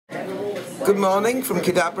Good morning from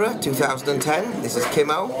Kidabra 2010. This is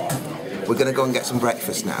Kimo. We're going to go and get some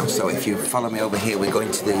breakfast now. So if you follow me over here, we're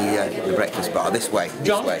going to the breakfast bar. This way.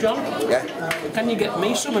 John, Yeah? Can you get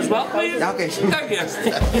me some as well, please? Okay. Yes.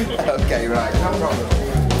 Okay, right. No problem.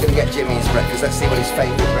 We're going to get Jimmy his breakfast. Let's see what his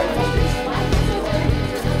favourite breakfast is.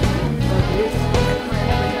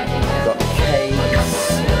 We've got cakes.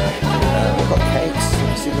 We've got cakes.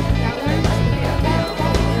 See them?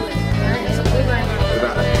 What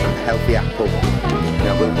about a healthy apple?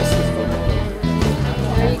 Yeah, we'll miss this one.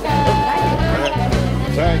 There you go.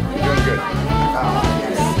 Sorry, you're doing good. Oh,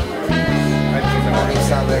 yes. Morning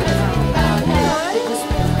salad.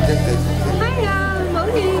 Hiya,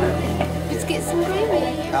 morning. Biscuits and gravy.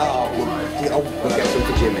 Oh, we'll get some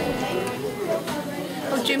for Jimmy.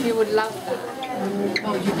 Oh, Jimmy would love that.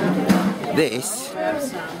 This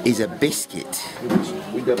is a biscuit.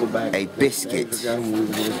 A biscuit.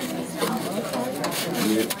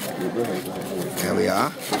 There we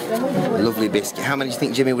are. Lovely biscuit. How many do you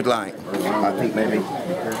think Jimmy would like? I think maybe.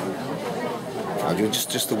 I'll do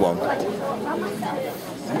just the one.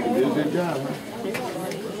 You did a good job.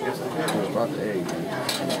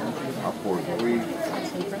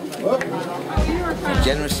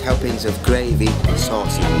 Generous helpings of gravy and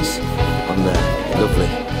sausages on there. Lovely.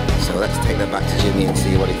 So let's take that back to Jimmy and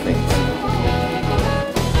see what he thinks. I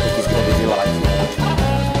think he's going to be delighted.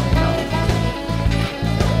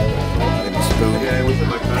 Spoon.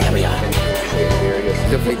 There we are.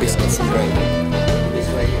 Lovely biscuits and gravy. This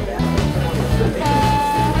way.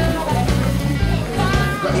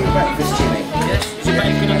 Got your breakfast, Jimmy? Yes, it's a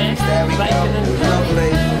bacon and eggs. There we go.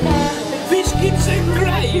 Lovely. Biscuits and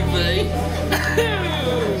gravy.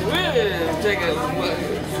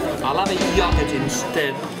 I'll have a yogurt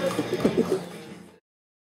instead.